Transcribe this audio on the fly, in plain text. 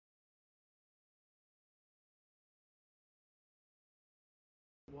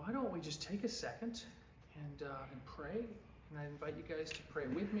why don't we just take a second and pray? And I invite you guys to pray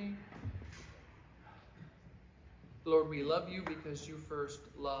with me. Lord, we love you because you first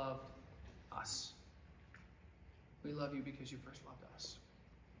loved us. We love you because you first loved us.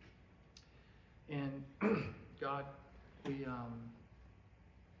 And God, we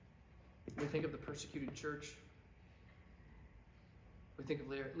think of the persecuted church. We think of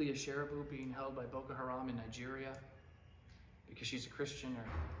Leah Sharibu being held by Boko Haram in Nigeria because she's a Christian, or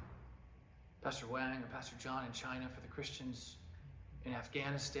Pastor Wang or Pastor John in China for the Christians in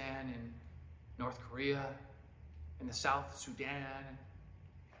Afghanistan, in North Korea, in the South Sudan,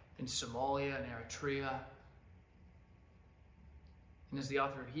 in Somalia and Eritrea. And as the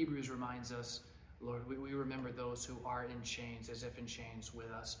author of Hebrews reminds us, Lord, we remember those who are in chains, as if in chains with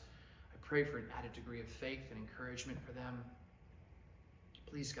us. I pray for an added degree of faith and encouragement for them.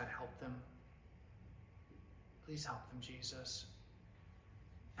 Please, God, help them. Please help them, Jesus.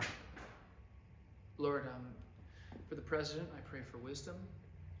 Lord, for the president, I pray for wisdom.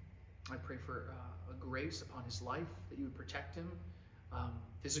 I pray for a grace upon his life, that you would protect him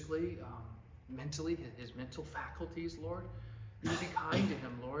physically, mentally, his mental faculties, Lord. You would be kind to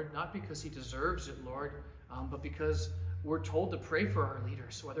him, Lord, not because he deserves it, Lord, but because we're told to pray for our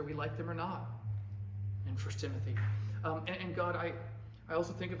leaders, whether we like them or not, in 1 Timothy. And God, I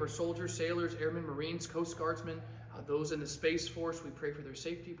also think of our soldiers, sailors, airmen, Marines, Coast Guardsmen, those in the Space Force. We pray for their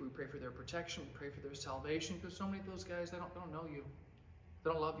safety. We pray for their protection. We pray for their salvation, because so many of those guys, they don't know you. They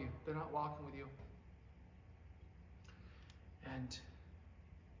don't love you. They're not walking with you. And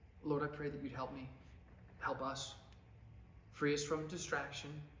Lord, I pray that you'd help me, help us, free us from distraction,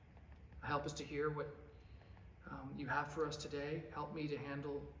 help us to hear what you have for us today. Help me to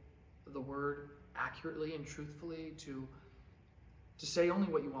handle the word accurately and truthfully, to say only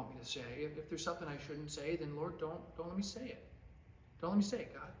what you want me to say. If there's something I shouldn't say, then Lord, don't let me say it. Don't let me say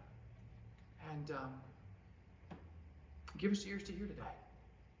it, God. And give us ears to hear today.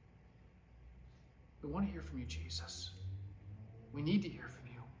 We want to hear from you, Jesus. We need to hear from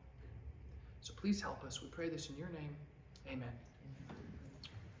you. So please help us. We pray this in your name. Amen.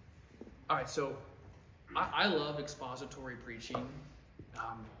 All right, so I love expository preaching.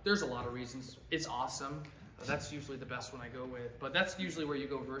 There's a lot of reasons. It's awesome. That's usually the best one I go with. But that's usually where you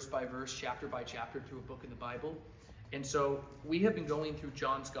go verse by verse, chapter by chapter through a book in the Bible. And so we have been going through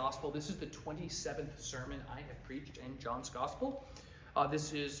John's Gospel. This is the 27th sermon I have preached in John's Gospel.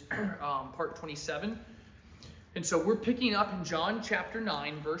 This is part 27. And so we're picking up in John chapter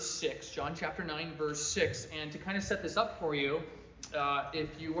 9, verse 6. John chapter 9, verse 6. And to kind of set this up for you,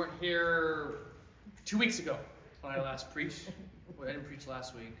 if you weren't here 2 weeks ago when I last preached, well, I didn't preach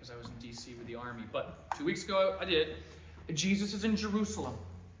last week because I was in D.C. with the army, but 2 weeks ago I did. Jesus is in Jerusalem.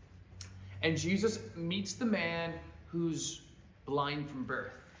 And Jesus meets the man who's blind from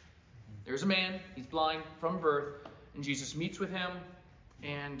birth. There's a man, he's blind from birth, and Jesus meets with him,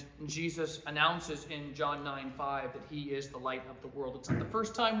 and Jesus announces in John 9:5 that he is the light of the world. It's not the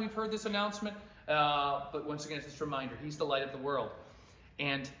first time we've heard this announcement, but once again, it's this reminder. He's the light of the world.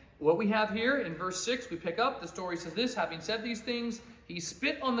 And what we have here in verse 6, we pick up, the story says this: having said these things, he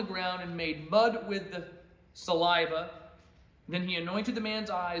spit on the ground and made mud with the saliva. Then he anointed the man's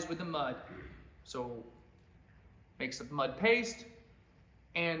eyes with the mud. So, makes a mud paste.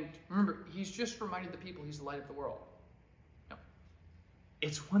 And remember, he's just reminded the people he's the light of the world. No.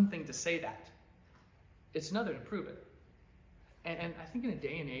 It's one thing to say that. It's another to prove it. And I think in a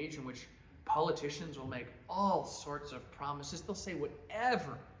day and age in which politicians will make all sorts of promises, they'll say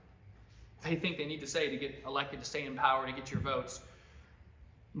whatever they think they need to say to get elected, to stay in power, to get your votes.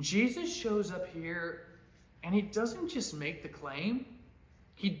 Jesus shows up here, and he doesn't just make the claim.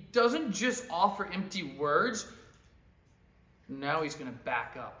 He doesn't just offer empty words. Now he's going to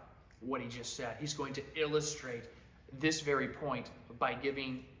back up what he just said. He's going to illustrate this very point by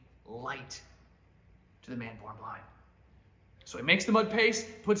giving light to the man born blind. So he makes the mud paste,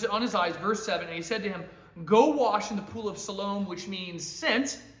 puts it on his eyes, verse 7, and he said to him, "Go wash in the pool of Siloam," which means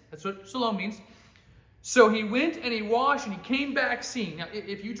sent. That's what Siloam means. So he went and he washed and he came back seeing. Now,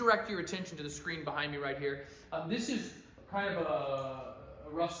 if you direct your attention to the screen behind me right here, this is kind of a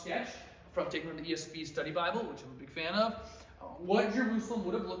rough sketch taken from the ESV Study Bible, which I'm a big fan of, what Jerusalem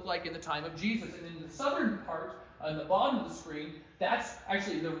would have looked like in the time of Jesus. And in the southern part, on the bottom of the screen, that's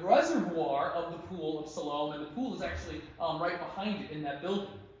actually the reservoir of the pool of Siloam, and the pool is actually right behind it in that building.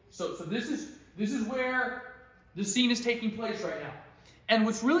 So this is where the scene is taking place right now. And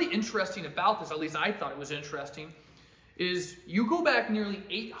what's really interesting about this, at least I thought it was interesting, is you go back nearly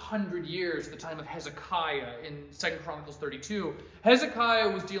 800 years at the time of Hezekiah in 2 Chronicles 32. Hezekiah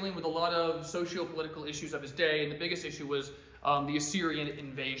was dealing with a lot of socio-political issues of his day, and the biggest issue was the Assyrian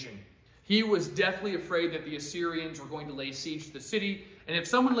invasion. He was deathly afraid that the Assyrians were going to lay siege to the city. And if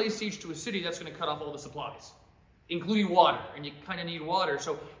someone lays siege to a city, that's going to cut off all the supplies, including water. And you kind of need water.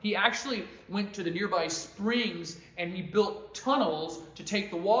 So he actually went to the nearby springs and he built tunnels to take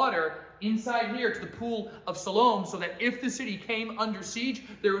the water inside here to the pool of Siloam, so that if the city came under siege,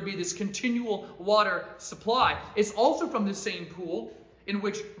 there would be this continual water supply. It's also from this same pool in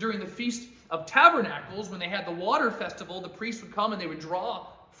which during the Feast of Tabernacles, when they had the water festival, the priests would come and they would draw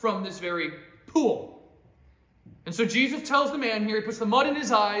from this very pool. And so Jesus tells the man here, he puts the mud in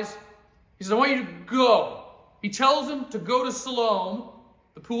his eyes. He says, I want you to go. He tells him to go to Siloam,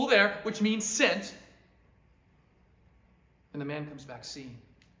 the pool there, which means sent. And the man comes back seeing.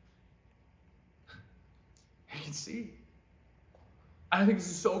 He can see. I think this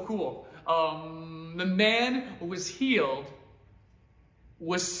is so cool. The man who was healed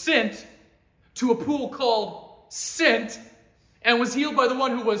was sent to a pool called Sent, and was healed by the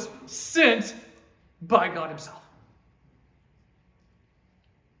one who was sent by God himself.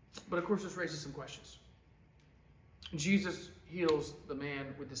 But of course, this raises some questions. Jesus heals the man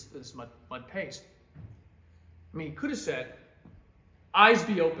with this mud paste. I mean, he could have said, eyes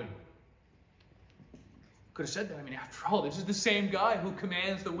be open. Could have said that. I mean, after all, this is the same guy who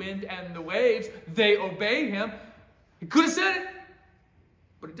commands the wind and the waves. They obey him. He could have said it,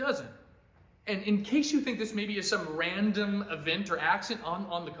 but he doesn't. And in case you think this maybe is some random event or accident,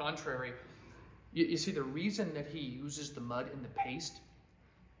 on the contrary, you see the reason that he uses the mud and the paste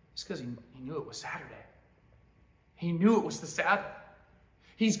is because he knew it was Saturday. He knew it was the Sabbath.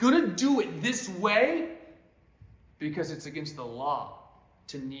 He's going to do it this way because it's against the law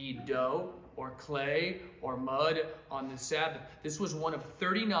to knead dough or clay or mud on the Sabbath. This was one of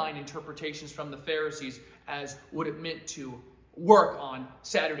 39 interpretations from the Pharisees as what it meant to work on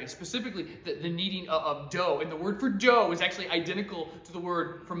Saturday, specifically the kneading of dough. And the word for dough is actually identical to the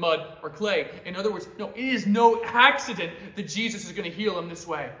word for mud or clay. In other words, no, it is no accident that Jesus is going to heal him this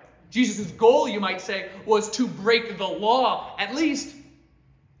way. Jesus' goal, you might say, was to break the law, at least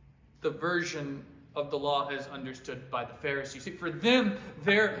the version of the law as understood by the Pharisees. See, for them,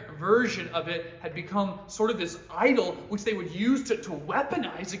 their version of it had become sort of this idol which they would use to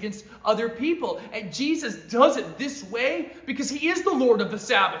weaponize against other people. And Jesus does it this way because he is the Lord of the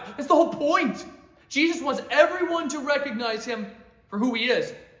Sabbath. That's the whole point. Jesus wants everyone to recognize him for who he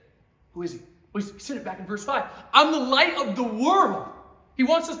is. Who is he? Well, he said it back in verse 5. I'm the light of the world. He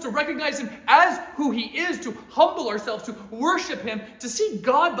wants us to recognize him as who he is, to humble ourselves, to worship him, to see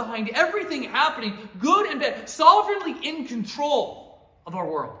God behind everything happening, good and bad, sovereignly in control of our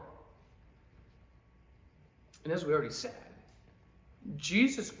world. And as we already said,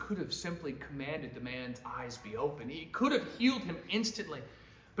 Jesus could have simply commanded the man's eyes be open. He could have healed him instantly.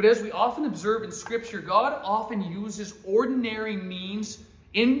 But as we often observe in Scripture, God often uses ordinary means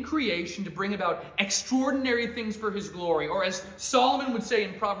in creation to bring about extraordinary things for his glory. Or as Solomon would say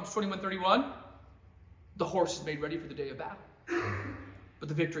in Proverbs 21:31, the horse is made ready for the day of battle, but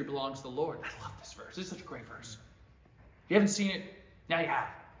the victory belongs to the Lord. I love this verse. This is such a great verse. If you haven't seen it, now you have.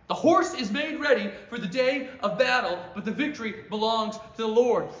 The horse is made ready for the day of battle, but the victory belongs to the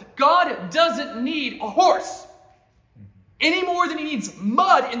Lord. God doesn't need a horse any more than he needs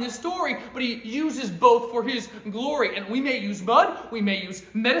mud in this story, but he uses both for his glory. And we may use mud, we may use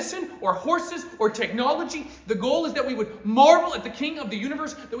medicine, or horses, or technology. The goal is that we would marvel at the King of the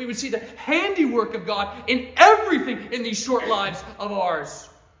universe, that we would see the handiwork of God in everything in these short lives of ours.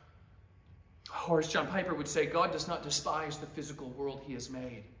 Or as John Piper would say, God does not despise the physical world he has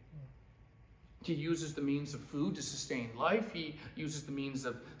made. He uses the means of food to sustain life. He uses the means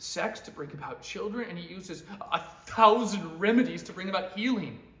of sex to bring about children. And he uses 1,000 remedies to bring about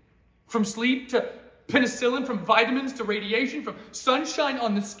healing. From sleep to penicillin, from vitamins to radiation, from sunshine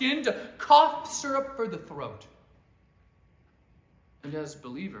on the skin to cough syrup for the throat. And as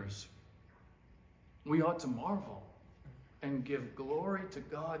believers, we ought to marvel and give glory to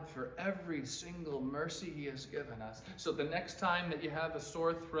God for every single mercy he has given us. So the next time that you have a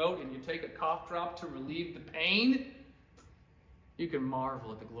sore throat and you take a cough drop to relieve the pain, you can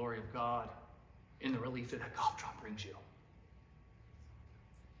marvel at the glory of God in the relief that cough drop brings you.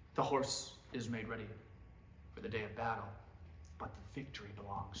 The horse is made ready for the day of battle, but the victory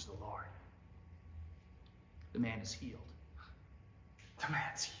belongs to the Lord. The man is healed. The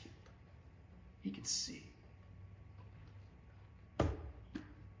man's healed. He can see.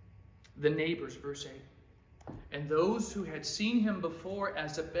 The neighbors, verse 8, and those who had seen him before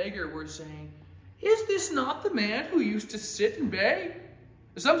as a beggar were saying, is this not the man who used to sit and beg?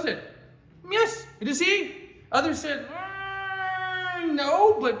 Some said, yes, it is he. Others said,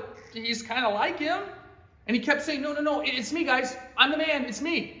 no, but he's kind of like him. And he kept saying, no, it's me, guys. I'm the man. It's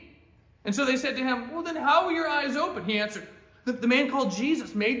me. And so they said to him, well, then how were your eyes open? He answered, the man called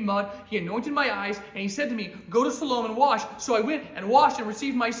Jesus made mud. He anointed my eyes. And he said to me, go to Siloam and wash. So I went and washed and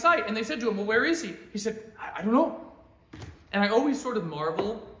received my sight. And they said to him, well, where is he? He said, I don't know. And I always sort of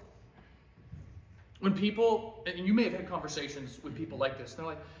marvel when people, and you may have had conversations with people like this. They're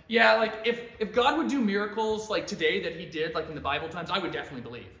like, yeah, like if God would do miracles like today that he did, like in the Bible times, I would definitely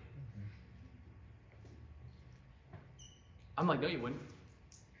believe. I'm like, no, you wouldn't.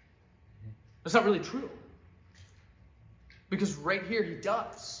 That's not really true. Because right here he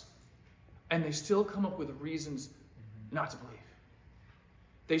does. And they still come up with reasons not to believe.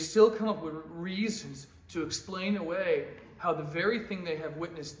 They still come up with reasons to explain away how the very thing they have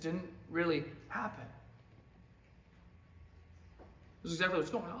witnessed didn't really happen. This is exactly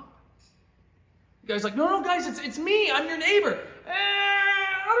what's going on. The guy's like, no, guys, it's me. I'm your neighbor.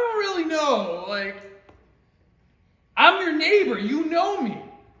 I don't really know. Like, I'm your neighbor. You know me.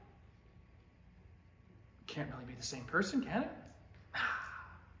 Can't really be the same person, can it?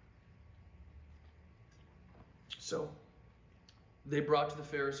 So, they brought to the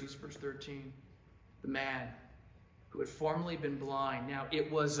Pharisees, verse 13, the man who had formerly been blind. Now, it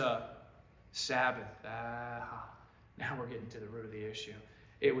was a Sabbath. Now we're getting to the root of the issue.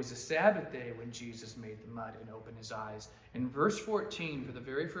 It was a Sabbath day when Jesus made the mud and opened his eyes. In verse 14, for the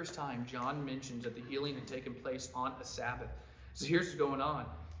very first time, John mentions that the healing had taken place on a Sabbath. So here's what's going on.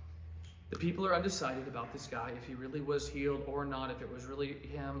 The people are undecided about this guy, if he really was healed or not, if it was really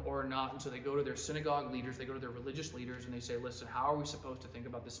him or not. And so they go to their synagogue leaders, they go to their religious leaders, and they say, listen, how are we supposed to think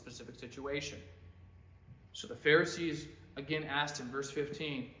about this specific situation? So the Pharisees again asked him, verse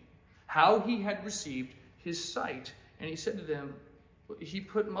 15, how he had received his sight. And he said to them, he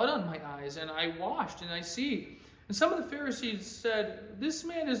put mud on my eyes, and I washed, and I see. And some of the Pharisees said, this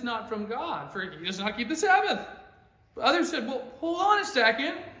man is not from God, for he does not keep the Sabbath. But others said, well, hold on a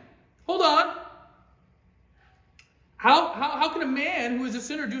second. Hold on. How can a man who is a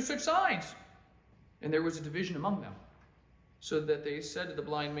sinner do such signs? And there was a division among them. So that they said to the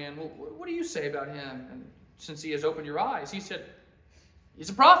blind man, well, what do you say about him? And since he has opened your eyes, he said, he's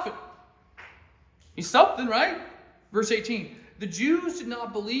a prophet. He's something, right? Verse 18, the Jews did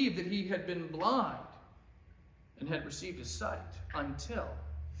not believe that he had been blind and had received his sight until,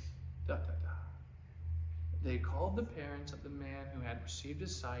 They called the parents of the man who had received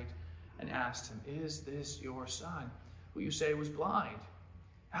his sight and asked him, is this your son, who you say was blind?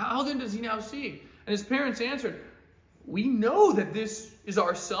 How then does he now see? And his parents answered, we know that this is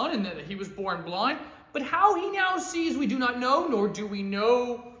our son and that he was born blind, but how he now sees we do not know, nor do we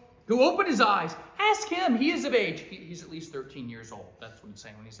know who opened his eyes. Ask him, he is of age. He's at least 13 years old. That's what he's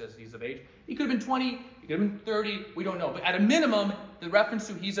saying when he says he's of age. He could have been 20, he could have been 30, we don't know. But at a minimum, the reference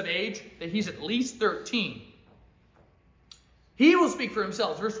to he's of age, that he's at least 13. He will speak for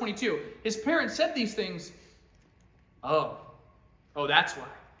himself. Verse 22, his parents said these things. Oh, that's why.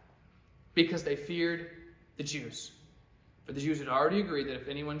 Because they feared the Jews. For the Jews had already agreed that if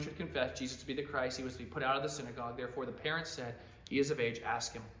anyone should confess Jesus to be the Christ, he was to be put out of the synagogue. Therefore, the parents said, he is of age,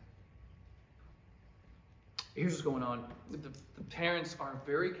 ask him. Here's what's going on. The parents are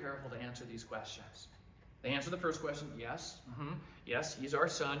very careful to answer these questions. They answer the first question, yes. Yes, he's our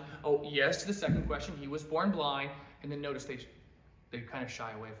son. Oh, yes, to the second question, he was born blind. And then notice they kind of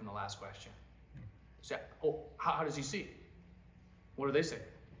shy away from the last question. Say, how does he see? What do they say?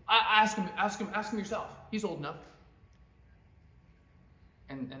 Ask him yourself. He's old enough.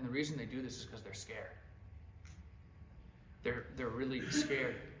 And the reason they do this is because they're scared. They're really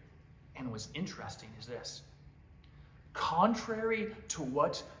scared. And what's interesting is this. Contrary to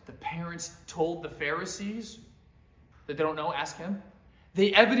what the parents told the Pharisees, that they don't know, ask him,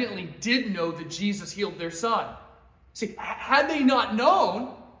 they evidently did know that Jesus healed their son. See, had they not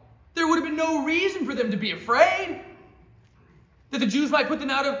known, there would have been no reason for them to be afraid. That the Jews might put them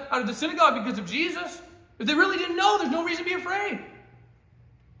out of the synagogue because of Jesus. If they really didn't know, there's no reason to be afraid.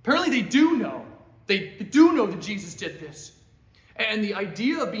 Apparently they do know. They do know that Jesus did this. And the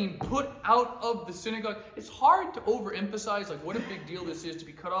idea of being put out of the synagogue, it's hard to overemphasize like what a big deal this is to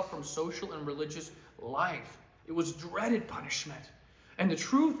be cut off from social and religious life. It was dreaded punishment. And the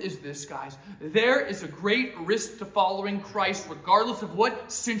truth is this, guys. There is a great risk to following Christ regardless of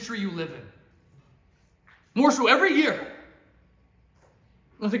what century you live in. More so every year.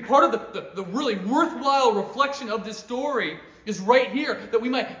 I think part of the really worthwhile reflection of this story is right here, that we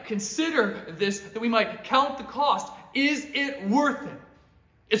might consider this, that we might count the cost. Is it worth it?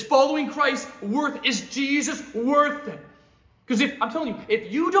 Is following Christ worth it? Is Jesus worth it? Because I'm telling you, if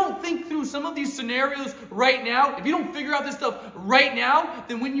you don't think through some of these scenarios right now, if you don't figure out this stuff right now,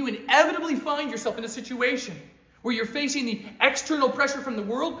 then when you inevitably find yourself in a situation where you're facing the external pressure from the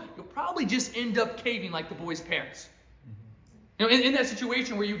world, you'll probably just end up caving like the boy's parents. You know, in that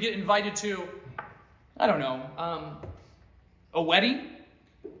situation where you get invited to, I don't know, a wedding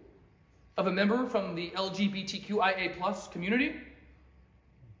of a member from the LGBTQIA plus community,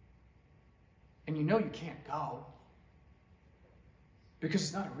 and you know you can't go because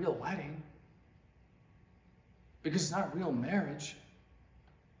it's not a real wedding, because it's not a real marriage.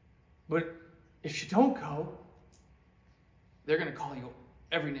 But if you don't go, they're going to call you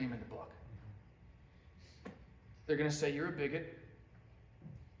every name in the book. They're going to say you're a bigot,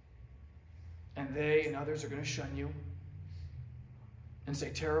 and they and others are going to shun you and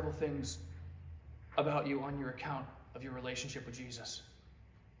say terrible things about you on your account of your relationship with Jesus.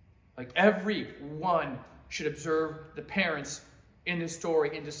 Like, everyone should observe the parents in this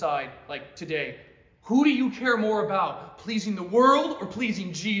story and decide, like today, who do you care more about, pleasing the world or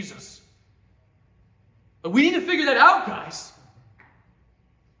pleasing Jesus? But we need to figure that out, guys.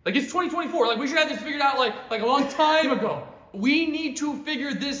 Like, it's 2024. Like, we should have this figured out like a long time ago. We need to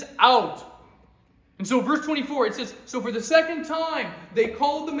figure this out. And so verse 24, it says, so for the second time, they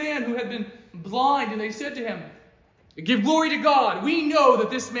called the man who had been blind, and they said to him, give glory to God. We know that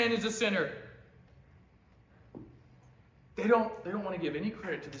this man is a sinner. They don't want to give any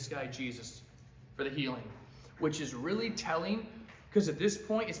credit to this guy Jesus for the healing, which is really telling, because at this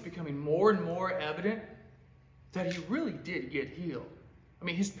point it's becoming more and more evident that he really did get healed. I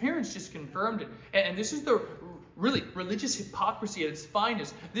mean, his parents just confirmed it. And this is the really religious hypocrisy at its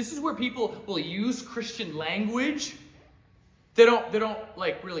finest. This is where people will use Christian language. They don't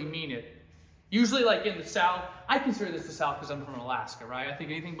like really mean it. Usually, like in the South, I consider this the South because I'm from Alaska, right? I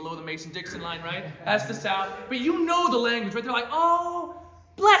think anything below the Mason-Dixon line, right? That's the South. But you know the language, right? They're like, oh,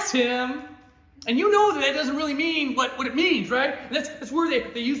 bless him. And you know that doesn't really mean what it means, right? And that's where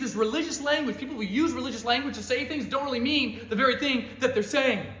they use this religious language. People who use religious language to say things don't really mean the very thing that they're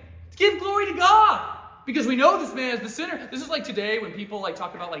saying. Give glory to God. Because we know this man is the sinner. This is like today when people like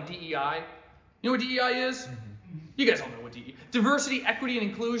talk about like DEI. You know what DEI is? You guys all know what DEI is. Diversity, equity, and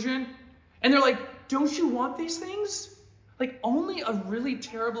inclusion. And they're like, don't you want these things? Like, only a really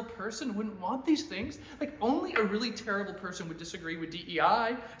terrible person wouldn't want these things. Like, only a really terrible person would disagree with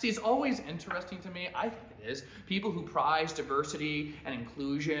DEI. See, it's always interesting to me, I think it is, people who prize diversity and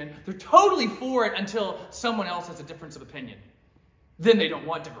inclusion, they're totally for it until someone else has a difference of opinion. Then they don't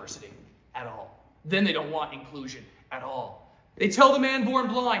want diversity at all. Then they don't want inclusion at all. They tell the man born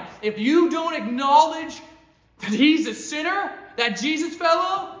blind, if you don't acknowledge that he's a sinner, that Jesus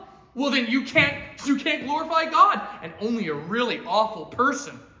fellow, well, then you can't glorify God. And only a really awful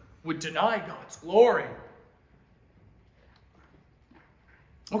person would deny God's glory.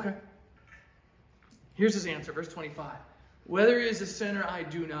 Okay. Here's his answer, verse 25. Whether he is a sinner, I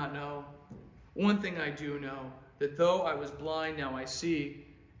do not know. One thing I do know, that though I was blind, now I see.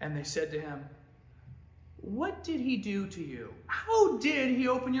 And they said to him, what did he do to you? How did he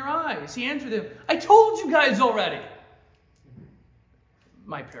open your eyes? He answered them, I told you guys already.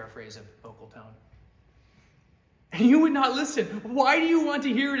 My paraphrase of vocal tone. And you would not listen. Why do you want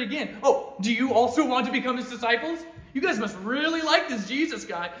to hear it again? Oh, do you also want to become his disciples? You guys must really like this Jesus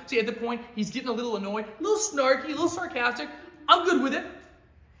guy. See, at the point, he's getting a little annoyed, a little snarky, a little sarcastic. I'm good with it.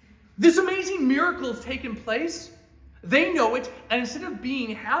 This amazing miracle has taken place. They know it. And instead of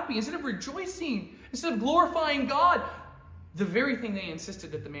being happy, instead of rejoicing, instead of glorifying God, the very thing they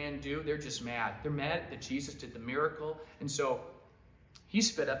insisted that the man do, they're just mad. They're mad that Jesus did the miracle. And so he's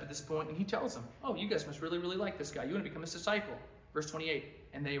fed up at this point, and he tells them, oh, you guys must really, really like this guy. You want to become his disciple. Verse 28,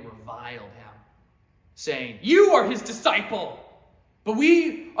 and they reviled him, saying, you are his disciple, but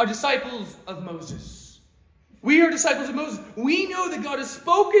we are disciples of Moses. We are disciples of Moses. We know that God has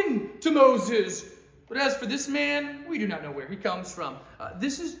spoken to Moses. But as for this man, we do not know where he comes from.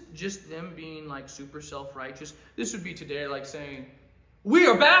 This is just them being like super self-righteous. This would be today like saying, we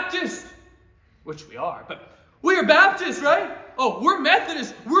are Baptists, which we are, but we are Baptists, right? Oh, we're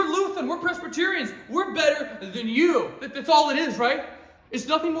Methodists, we're Lutheran, we're Presbyterians, we're better than you. That's all it is, right? It's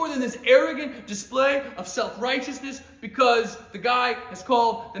nothing more than this arrogant display of self-righteousness because the guy has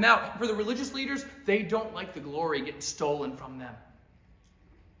called them out. For the religious leaders, they don't like the glory getting stolen from them.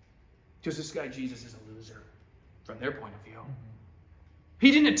 Because this guy Jesus is a loser from their point of view.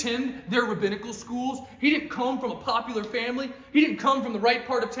 He didn't attend their rabbinical schools. He didn't come from a popular family. He didn't come from the right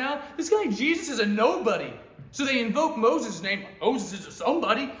part of town. This guy Jesus is a nobody. So they invoke Moses' name. Moses is a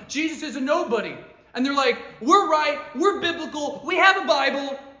somebody. Jesus is a nobody. And they're like, we're right. We're biblical. We have a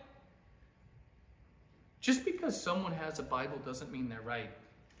Bible. Just because someone has a Bible doesn't mean they're right.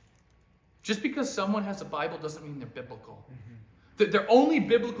 Just because someone has a Bible doesn't mean they're biblical. They're only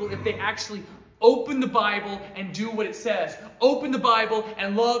biblical if they actually open the Bible and do what it says. Open the Bible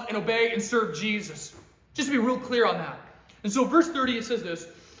and love and obey and serve Jesus. Just to be real clear on that. And so verse 30, it says this.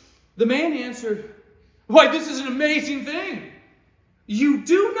 The man answered, "Why, this is an amazing thing. You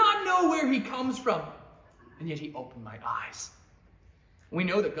do not know where he comes from, and yet he opened my eyes." We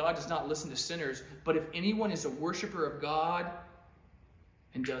know that God does not listen to sinners, but if anyone is a worshiper of God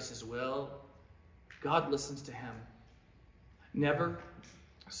and does his will, God listens to him. Never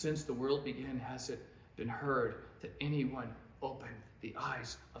since the world began has it been heard that anyone opened the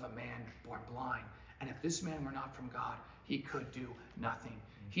eyes of a man born blind. And if this man were not from God, he could do nothing.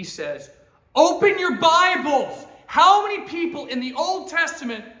 He says, open your Bibles. How many people in the Old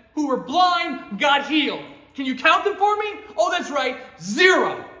Testament who were blind got healed? Can you count them for me? Oh, that's right,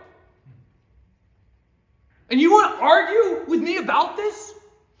 0. And you want to argue with me about this?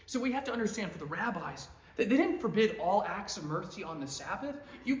 So we have to understand, for the rabbis, that they didn't forbid all acts of mercy on the Sabbath.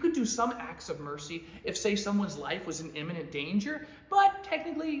 You could do some acts of mercy if, say, someone's life was in imminent danger, but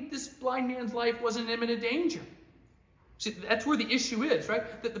technically this blind man's life wasn't in imminent danger. See, that's where the issue is,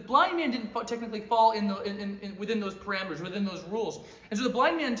 right? That the blind man didn't technically fall within those parameters, within those rules. And so the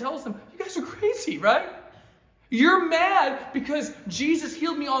blind man tells them, you guys are crazy, right? You're mad because Jesus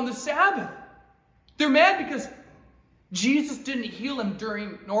healed me on the Sabbath. They're mad because Jesus didn't heal him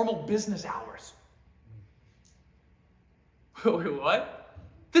during normal business hours. Wait, what?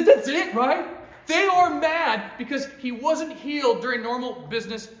 That's it, right? They are mad because he wasn't healed during normal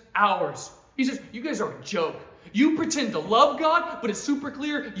business hours. He says, you guys are a joke. You pretend to love God, but it's super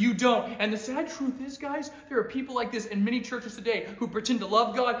clear you don't. And the sad truth is, guys, there are people like this in many churches today who pretend to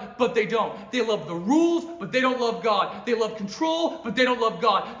love God, but they don't. They love the rules, but they don't love God. They love control, but they don't love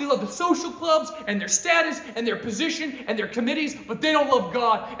God. They love the social clubs and their status and their position and their committees, but they don't love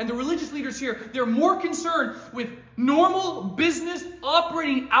God. And the religious leaders here, they're more concerned with normal business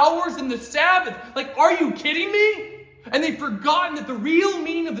operating hours than the Sabbath. Like, are you kidding me? And they've forgotten that the real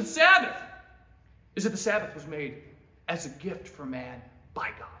meaning of the Sabbath is that the Sabbath was made as a gift for man by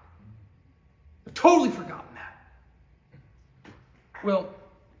God. I've totally forgotten that. Well,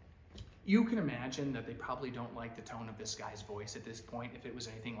 you can imagine that they probably don't like the tone of this guy's voice at this point if it was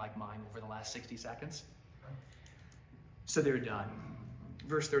anything like mine over the last 60 seconds. So they're done.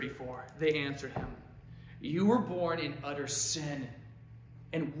 Verse 34, they answered him, you were born in utter sin,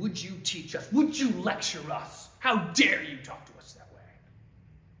 and would you teach us? Would you lecture us? How dare you talk to us that way?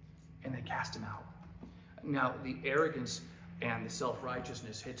 And they cast him out. Now, the arrogance and the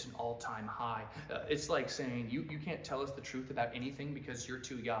self-righteousness hits an all-time high. It's like saying, you can't tell us the truth about anything because you're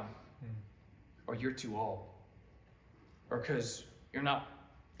too young, or you're too old, or because you're not,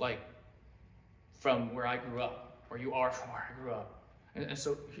 like, from where I grew up, or you are from where I grew up. And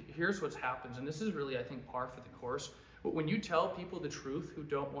so here's what happens, and this is really, I think, par for the course. But when you tell people the truth who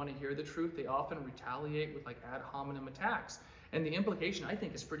don't want to hear the truth, they often retaliate with, like, ad hominem attacks. And the implication, I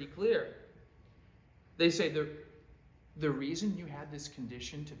think, is pretty clear. They say the reason you had this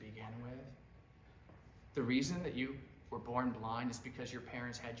condition to begin with, the reason that you were born blind is because your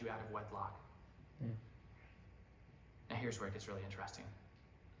parents had you out of wedlock. Now here's where it gets really interesting.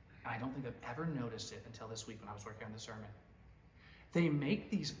 And I don't think I've ever noticed it until this week when I was working on the sermon. They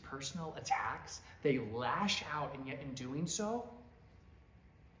make these personal attacks, they lash out, and yet in doing so,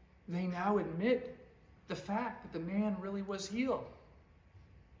 they now admit the fact that the man really was healed.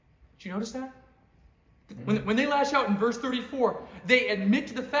 Did you notice that? When they lash out in verse 34, they admit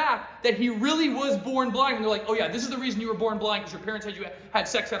to the fact that he really was born blind. And they're like, oh yeah, this is the reason you were born blind, because your parents had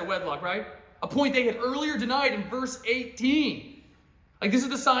sex out of wedlock, right? A point they had earlier denied in verse 18. Like, this is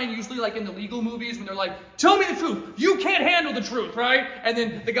the sign usually like in the legal movies when they're like, tell me the truth. You can't handle the truth, right? And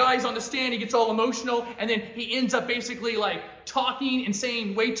then the guy's on the stand, he gets all emotional, and then he ends up basically like talking and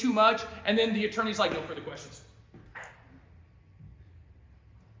saying way too much, and then the attorney's like, no further questions.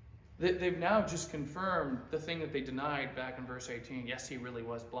 They've now just confirmed the thing that they denied back in verse 18. Yes, he really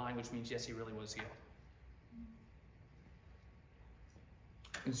was blind, which means yes, he really was healed.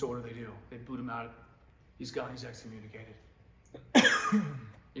 And so what do? They boot him out. He's gone. He's excommunicated.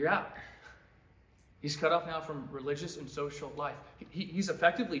 You're out. He's cut off now from religious and social life. He's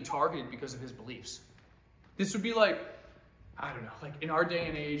effectively targeted because of his beliefs. This would be like, I don't know, like in our day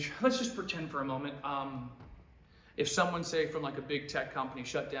and age, let's just pretend for a moment, if someone, say, from like a big tech company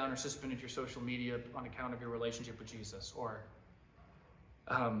shut down or suspended your social media on account of your relationship with Jesus, or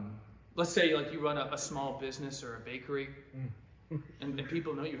let's say like you run a small business or a bakery, and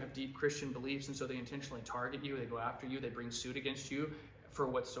people know you have deep Christian beliefs, and so they intentionally target you, they go after you, they bring suit against you for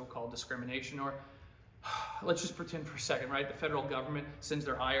what's so-called discrimination. Or let's just pretend for a second, right? The federal government sends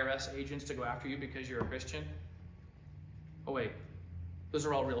their IRS agents to go after you because you're a Christian. Oh, wait. Those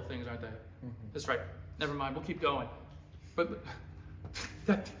are all real things, aren't they? Mm-hmm. That's right. Never mind. We'll keep going. But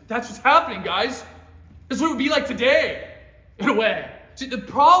that's what's happening, guys. That's what it would be like today, in a way. See, the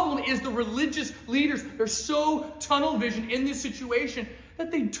problem is the religious leaders, they're so tunnel vision in this situation that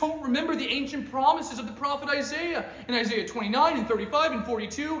they don't remember the ancient promises of the prophet Isaiah. In Isaiah 29 and 35 and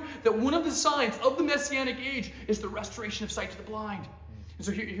 42, that one of the signs of the Messianic age is the restoration of sight to the blind. And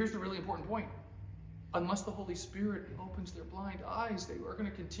so here's the really important point. Unless the Holy Spirit opens their blind eyes, they are going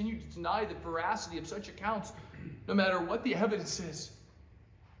to continue to deny the veracity of such accounts, no matter what the evidence is.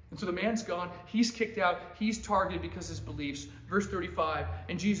 And so the man's gone, he's kicked out, he's targeted because of his beliefs. Verse 35,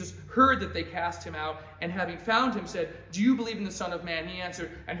 and Jesus heard that they cast him out, and having found him said, do you believe in the Son of Man? He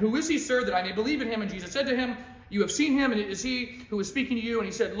answered, and who is he, sir, that I may believe in him? And Jesus said to him, you have seen him, and it is he who is speaking to you. And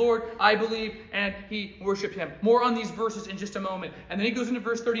he said, Lord, I believe, and he worshiped him. More on these verses in just a moment. And then he goes into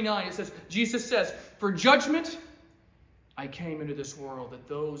verse 39, it says, Jesus says, for judgment I came into this world, that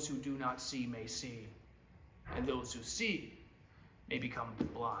those who do not see may see, and those who see may become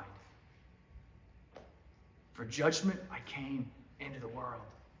blind. For judgment I came into the world.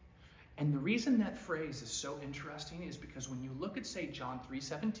 And the reason that phrase is so interesting is because when you look at, say, John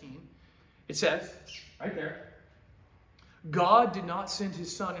 3:17, it says, right there, God did not send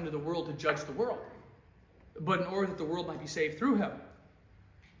his Son into the world to judge the world, but in order that the world might be saved through him.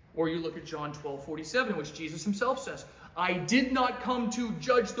 Or you look at John 12:47, which Jesus himself says, I did not come to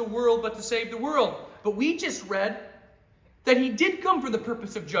judge the world, but to save the world. But we just read that he did come for the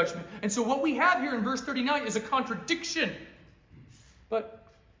purpose of judgment. And so what we have here in verse 39 is a contradiction. But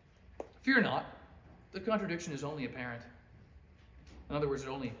fear not, the contradiction is only apparent. In other words, it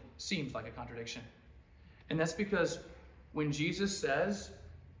only seems like a contradiction. And that's because when Jesus says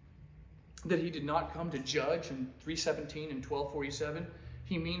that he did not come to judge in 3:17 and 12:47,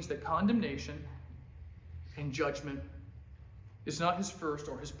 he means that condemnation and judgment is not his first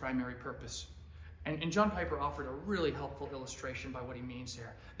or his primary purpose. And John Piper offered a really helpful illustration by what he means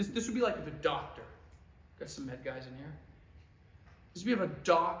here. This would be like if a doctor, got some med guys in here. This would be if a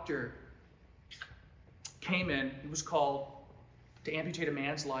doctor came in, he was called to amputate a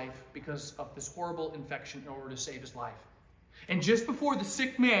man's life because of this horrible infection in order to save his life. And just before the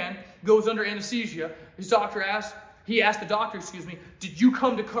sick man goes under anesthesia, he asked the doctor, did you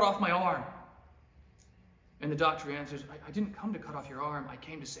come to cut off my arm? And the doctor answers, I didn't come to cut off your arm, I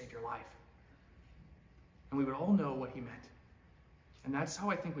came to save your life. And we would all know what he meant. And that's how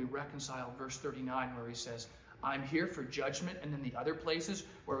I think we reconcile verse 39 where he says, I'm here for judgment, and then the other places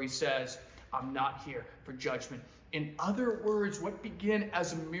where he says, I'm not here for judgment. In other words, what began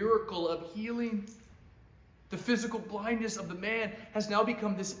as a miracle of healing, the physical blindness of the man, has now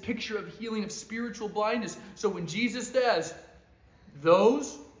become this picture of healing of spiritual blindness. So when Jesus says,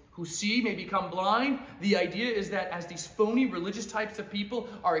 those who see may become blind, the idea is that as these phony religious types of people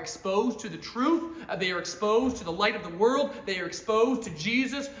are exposed to the truth, they are exposed to the light of the world, they are exposed to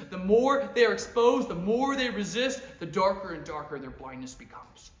Jesus, the more they are exposed, the more they resist, the darker and darker their blindness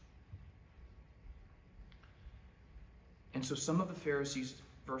becomes. And so some of the Pharisees,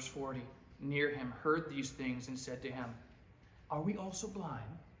 verse 40, near him heard these things and said to him, are we also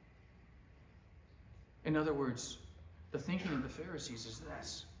blind? In other words, the thinking of the Pharisees is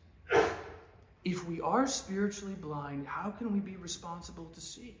this. If we are spiritually blind, how can we be responsible to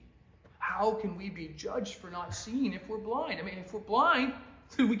see? How can we be judged for not seeing if we're blind? I mean, if we're blind,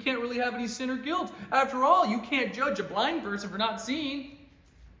 we can't really have any sin or guilt. After all, you can't judge a blind person for not seeing.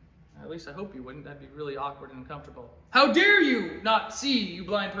 At least I hope you wouldn't. That'd be really awkward and uncomfortable. How dare you not see, you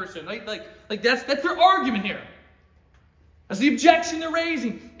blind person? Like that's their argument here. That's the objection they're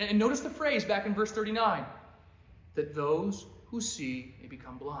raising. And notice the phrase back in verse 39, that those who see may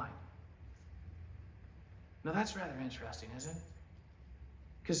become blind. Now that's rather interesting, isn't it?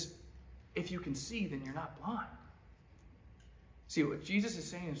 Because if you can see, then you're not blind. See, what Jesus is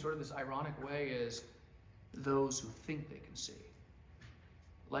saying in sort of this ironic way is those who think they can see,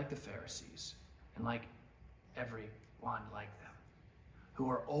 like the Pharisees and like everyone like them, who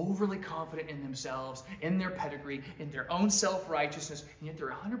are overly confident in themselves, in their pedigree, in their own self-righteousness, and yet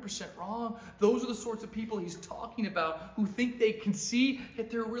they're 100% wrong. Those are the sorts of people he's talking about who think they can see, yet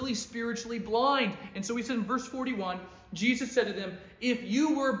they're really spiritually blind. And so he said in verse 41, Jesus said to them, if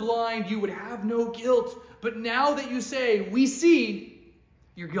you were blind, you would have no guilt. But now that you say, we see,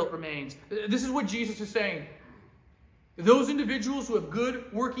 your guilt remains. This is what Jesus is saying. Those individuals who have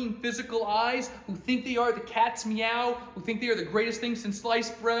good working physical eyes, who think they are the cat's meow, who think they are the greatest thing since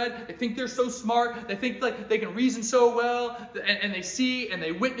sliced bread, they think they're so smart, they think like they can reason so well, and they see and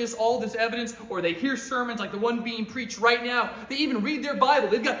they witness all this evidence, or they hear sermons like the one being preached right now. They even read their Bible.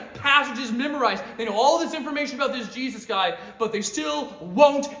 They've got passages memorized. They know all this information about this Jesus guy, but they still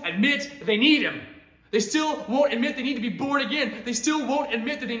won't admit they need him. They still won't admit they need to be born again. They still won't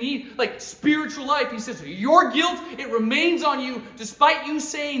admit that they need spiritual life. He says, your guilt, it remains on you despite you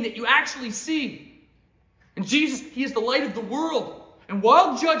saying that you actually see. And Jesus, he is the light of the world. And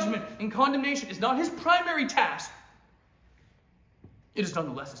while judgment and condemnation is not his primary task, it is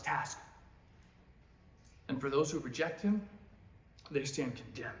nonetheless his task. And for those who reject him, they stand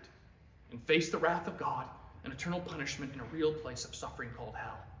condemned and face the wrath of God and eternal punishment in a real place of suffering called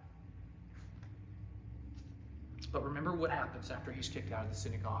hell. But remember what happens after he's kicked out of the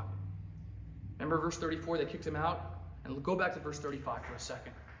synagogue. Remember verse 34, they kicked him out? And go back to verse 35 for a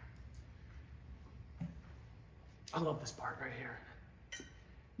second. I love this part right here.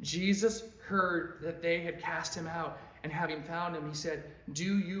 Jesus heard that they had cast him out, and having found him, he said,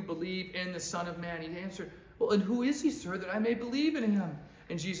 do you believe in the Son of Man? He answered, well, and who is he, sir, that I may believe in him?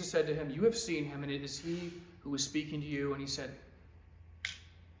 And Jesus said to him, you have seen him, and it is he who is speaking to you. And he said,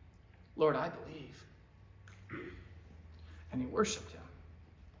 Lord, I believe. And he worshiped him.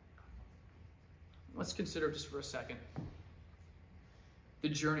 Let's consider just for a second the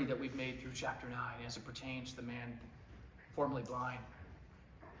journey that we've made through chapter 9 as it pertains to the man formerly blind.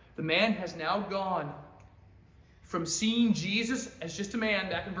 The man has now gone from seeing Jesus as just a man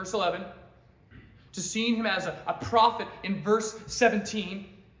back in verse 11 to seeing him as a prophet in verse 17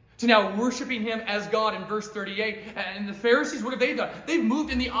 to now worshiping him as God in verse 38. And the Pharisees, what have they done? They've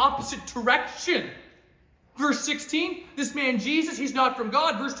moved in the opposite direction. Verse 16, this man Jesus, he's not from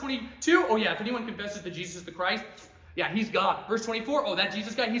God. Verse 22, oh yeah, if anyone confesses that Jesus is the Christ, yeah, he's God. Verse 24, oh, that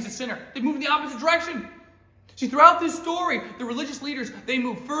Jesus guy, he's a sinner. They move in the opposite direction. See, throughout this story, the religious leaders, they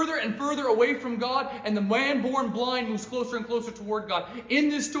move further and further away from God, and the man born blind moves closer and closer toward God. In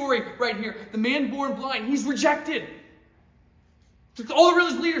this story right here, the man born blind, he's rejected. All the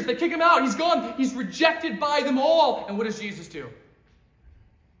religious leaders, they kick him out. He's gone. He's rejected by them all. And what does Jesus do?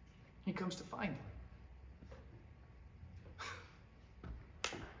 He comes to find him.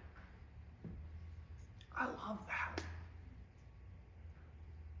 I love that.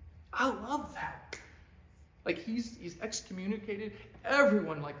 I love that. He's excommunicated.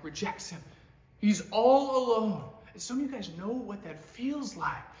 Everyone rejects him. He's all alone. And some of you guys know what that feels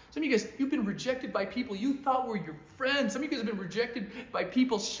like. Some of you guys, you've been rejected by people you thought were your friends. Some of you guys have been rejected by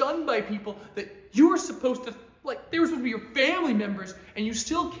people, shunned by people that you were supposed to, they were supposed to be your family members, and you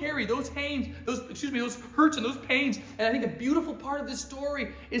still carry those those hurts and those pains. And I think the beautiful part of this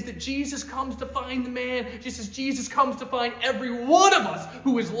story is that Jesus comes to find the man, just as Jesus comes to find every one of us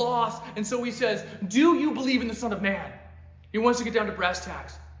who is lost. And so he says, do you believe in the Son of Man? He wants to get down to brass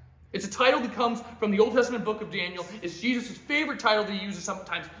tacks. It's a title that comes from the Old Testament book of Daniel. It's Jesus' favorite title that he uses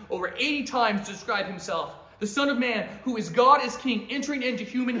sometimes over 80 times to describe himself. The Son of Man, who is God as King, entering into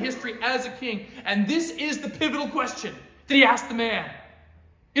human history as a king. And this is the pivotal question that he asked the man.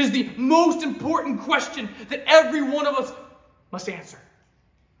 It is the most important question that every one of us must answer.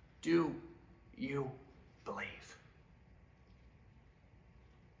 Do you believe?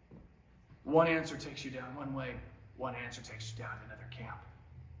 One answer takes you down one way. One answer takes you down another camp.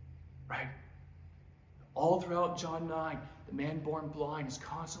 Right? All throughout John 9, the man born blind is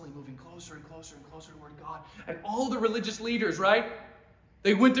constantly moving closer and closer and closer toward God. And all the religious leaders, right?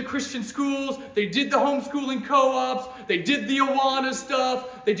 They went to Christian schools. They did the homeschooling co-ops. They did the Awana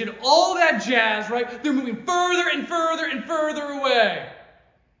stuff. They did all that jazz, right? They're moving further and further and further away.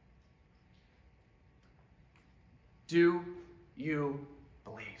 Do you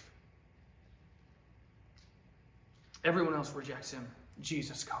believe? Everyone else rejects him.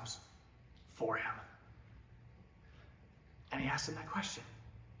 Jesus comes for him. And he asks him that question.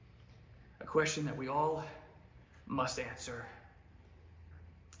 A question that we all must answer.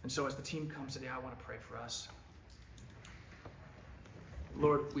 And so as the team comes today, I want to pray for us.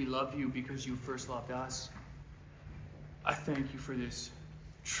 Lord, we love you because you first loved us. I thank you for this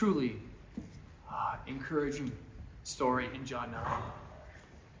truly encouraging story in John 9.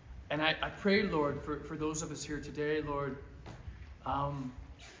 And I pray, Lord, for those of us here today, Lord,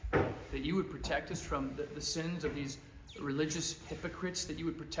 that you would protect us from the sins of these religious hypocrites, that you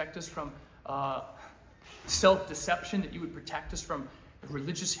would protect us from self-deception, that you would protect us from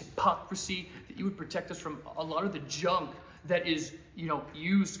religious hypocrisy, that you would protect us from a lot of the junk that is,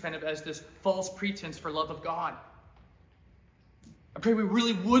 used kind of as this false pretense for love of God. I pray we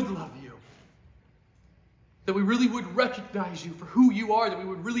really would love you. That we really would recognize you for who you are, that we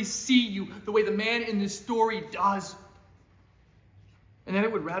would really see you the way the man in this story does. And that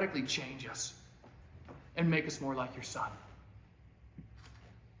it would radically change us and make us more like your Son.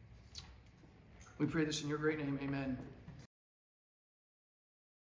 We pray this in your great name. Amen.